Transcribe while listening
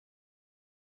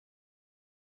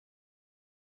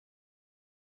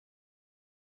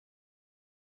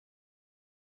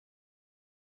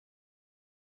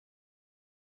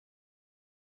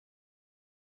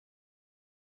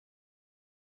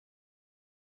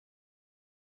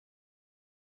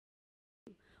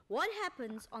What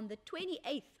happens on the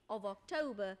 28th of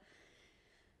October,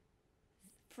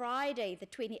 Friday, the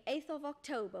 28th of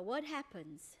October? What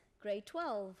happens? Grade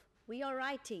 12, we are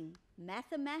writing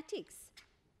Mathematics,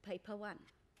 Paper 1.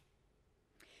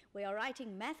 We are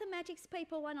writing Mathematics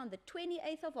Paper 1 on the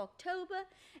 28th of October.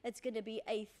 It's going to be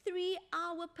a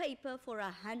 3-hour paper for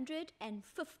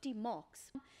 150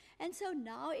 marks. And so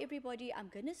now, everybody, I'm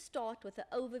going to start with the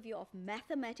overview of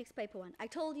Mathematics Paper 1. I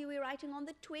told you we're writing on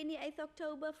the 28th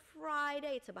October,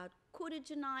 Friday. It's about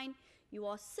 8:45. You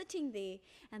are sitting there.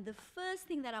 And the first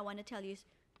thing that I want to tell you is,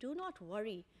 do not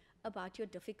worry about your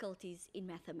difficulties in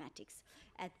mathematics.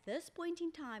 At this point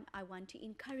in time, I want to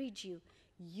encourage you.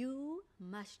 You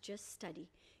must just study.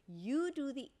 You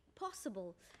do the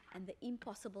possible and the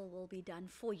impossible will be done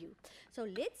for you. So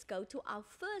let's go to our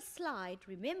first slide.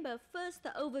 Remember, first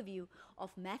the overview of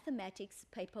Mathematics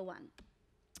Paper 1.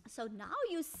 So now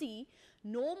you see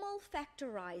normal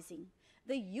factorizing,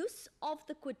 the use of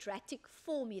the quadratic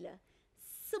formula,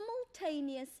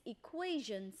 simultaneous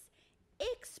equations,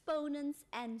 exponents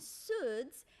and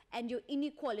surds, and your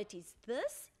inequalities.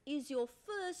 This is your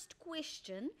first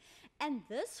question, and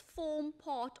this form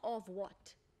part of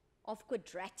what? Of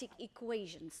quadratic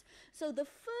equations. So the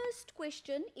first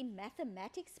question in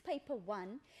Mathematics Paper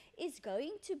 1 is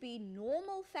going to be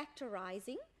normal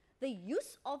factorizing, the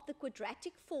use of the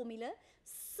quadratic formula,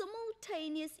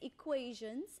 simultaneous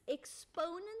equations,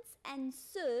 exponents and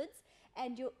surds,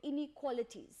 and your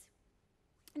inequalities.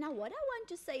 Now what I want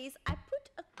to say is I put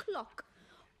a clock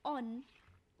on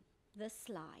the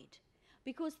slide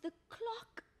because the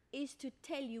clock is to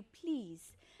tell you,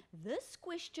 please, this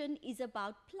question is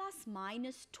about plus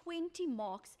minus 20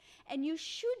 marks and you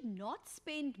should not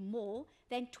spend more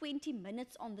than 20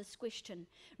 minutes on this question.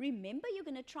 Remember, you're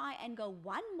going to try and go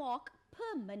 1 mark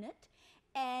per minute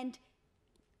and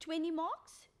 20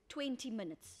 marks, 20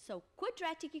 minutes. So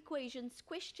quadratic equations,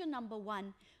 question number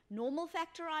 1, normal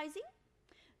factorizing,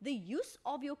 the use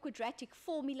of your quadratic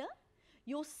formula,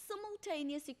 your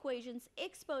simultaneous equations,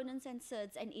 exponents and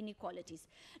surds and inequalities.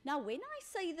 Now when I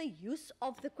say the use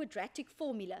of the quadratic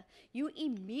formula, you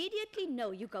immediately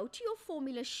know, you go to your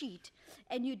formula sheet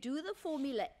and you do the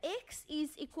formula x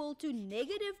is equal to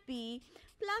negative b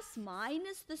plus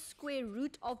minus the square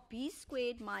root of b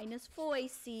squared minus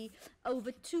 4ac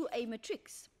over 2a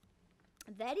matrix.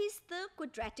 That is the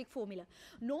quadratic formula.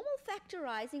 Normal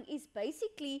factorizing is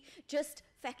basically just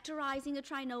factorizing a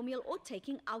trinomial or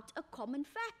taking out a common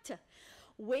factor.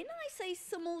 When I say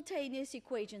simultaneous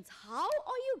equations, how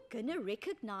are you going to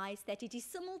recognize that it is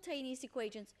simultaneous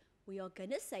equations? We are going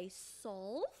to say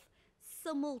solve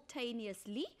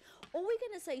simultaneously, or we're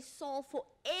going to say solve for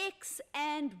x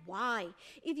and y.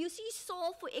 If you see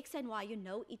solve for x and y, you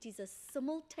know it is a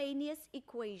simultaneous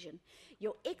equation.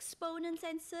 Your exponents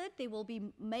and surd, there will be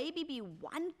maybe be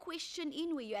one question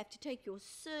in where you have to take your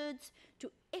surds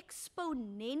to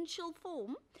exponential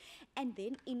form, and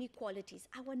then inequalities.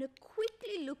 I want to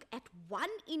quickly look at one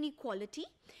inequality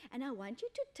and I want you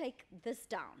to take this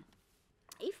down.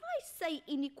 If I say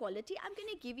inequality, I'm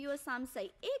going to give you a sum, say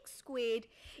x squared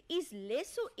is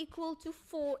less or equal to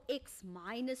 4x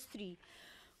minus 3.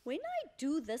 When I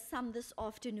do this sum this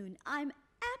afternoon, I'm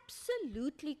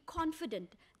absolutely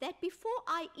confident that before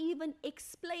I even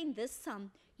explain this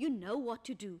sum, you know what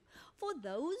to do. For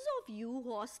those of you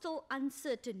who are still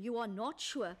uncertain, you are not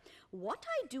sure, what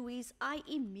I do is I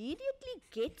immediately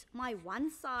get my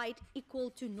one side equal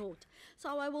to naught.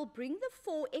 So I will bring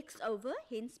the 4x over,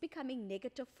 hence becoming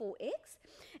negative 4x,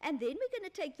 and then we're going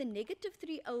to take the negative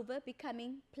 3 over,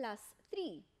 becoming plus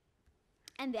 3.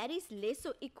 And that is less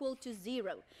or equal to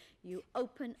 0. You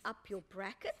open up your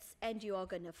brackets and you are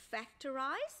going to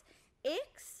factorize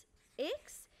x,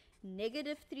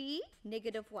 negative 3,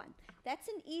 negative 1. That's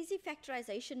an easy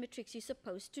factorization matrix. You're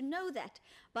supposed to know that.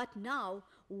 But now,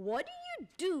 what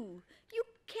do? You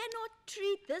cannot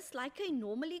treat this like a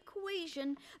normal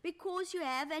equation because you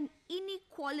have an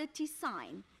inequality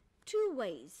sign. Two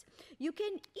ways. You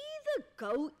can either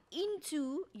go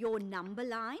into your number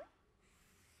line.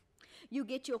 You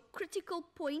get your critical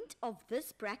point of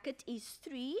this bracket is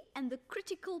 3 and the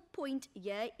critical point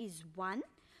here is 1.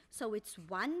 So it's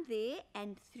 1 there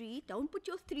and 3. Don't put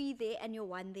your 3 there and your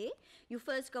 1 there. You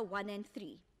first go 1 and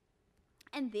 3.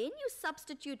 And then you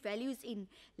substitute values in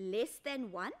less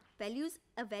than 1.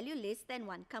 A value less than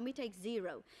 1. Can we take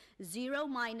 0? 0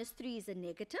 minus 3 is a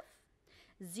negative.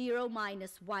 0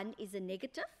 minus 1 is a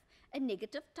negative. A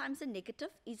negative times a negative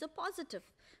is a positive.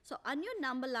 So on your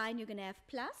number line, you're going to have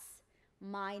plus,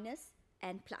 minus,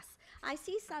 and plus. I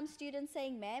see some students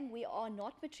saying, ma'am, we are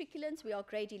not matriculants, we are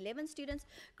grade 11 students.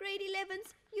 Grade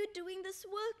 11s, you're doing this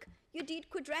work. You did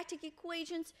quadratic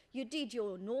equations, you did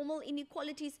your normal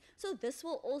inequalities, so this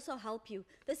will also help you.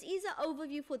 This is an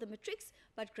overview for the matrics,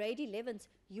 but grade 11s,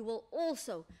 you will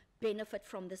also benefit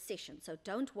from this session, so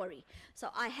don't worry. So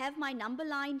I have my number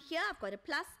line here. I've got a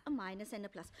plus, a minus, and a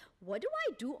plus. What do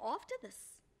I do after this?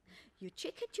 You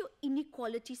check at your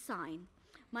inequality sign.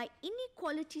 My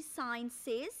inequality sign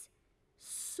says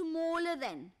smaller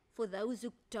than. For those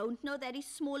who don't know, that is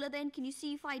smaller than. Can you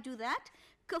see if I do that?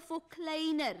 For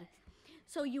kleiner.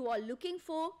 So you are looking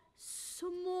for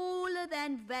smaller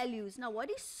than values. Now what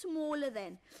is smaller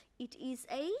than? It is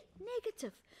a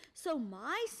negative. So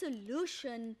my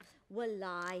solution will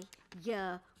lie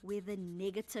here where the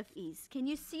negative is. Can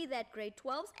you see that, grade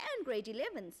 12s and grade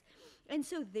 11s? And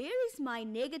so there is my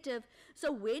negative.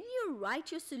 So when you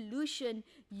write your solution,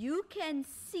 you can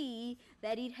see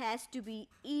that it has to be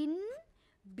in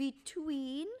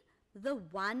between the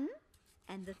 1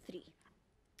 and the 3.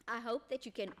 I hope that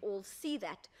you can all see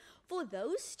that. For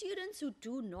those students who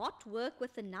do not work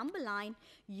with the number line,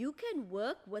 you can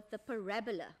work with the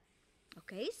parabola.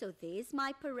 Okay, so there's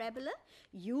my parabola.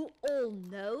 You all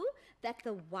know that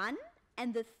the 1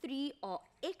 and the 3 are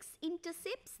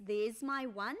x-intercepts. There's my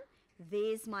 1,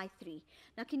 there's my 3.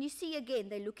 Now can you see again,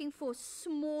 they're looking for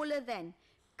smaller than,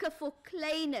 for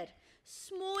kleiner.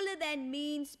 Smaller than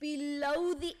means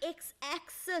below the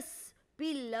x-axis.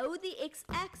 Below the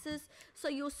x-axis, so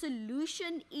your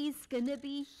solution is going to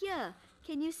be here.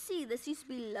 Can you see? This is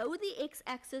below the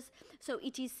x-axis, so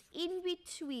it is in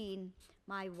between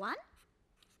my 1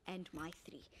 and my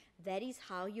 3. That is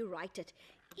how you write it.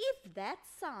 If that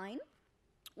sign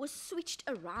was switched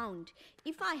around,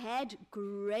 if I had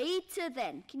greater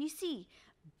than, can you see?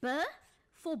 B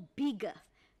for bigger.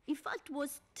 If it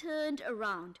was turned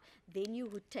around, then you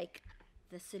would take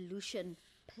the solution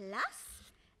plus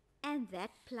and that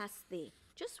plus there.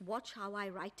 Just watch how I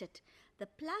write it. The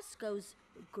plus goes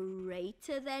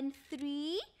greater than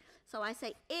 3. So I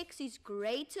say x is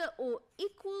greater or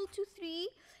equal to 3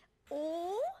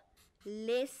 or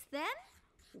less than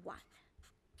 1.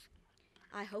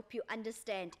 I hope you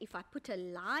understand. If I put a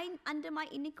line under my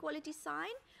inequality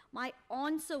sign, my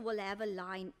answer will have a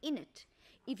line in it.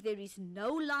 If there is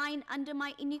no line under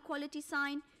my inequality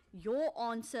sign, your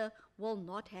answer will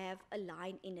not have a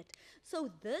line in it.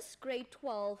 So this grade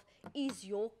 12 is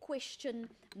your question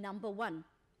number 1.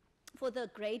 For the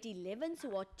grade 11s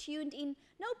who are tuned in,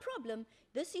 no problem.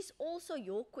 This is also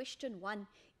your question 1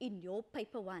 in your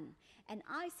paper 1. And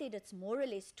I said it's more or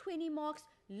less 20 marks.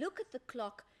 Look at the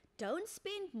clock. Don't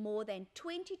spend more than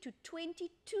 20 to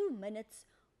 22 minutes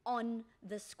on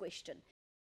this question.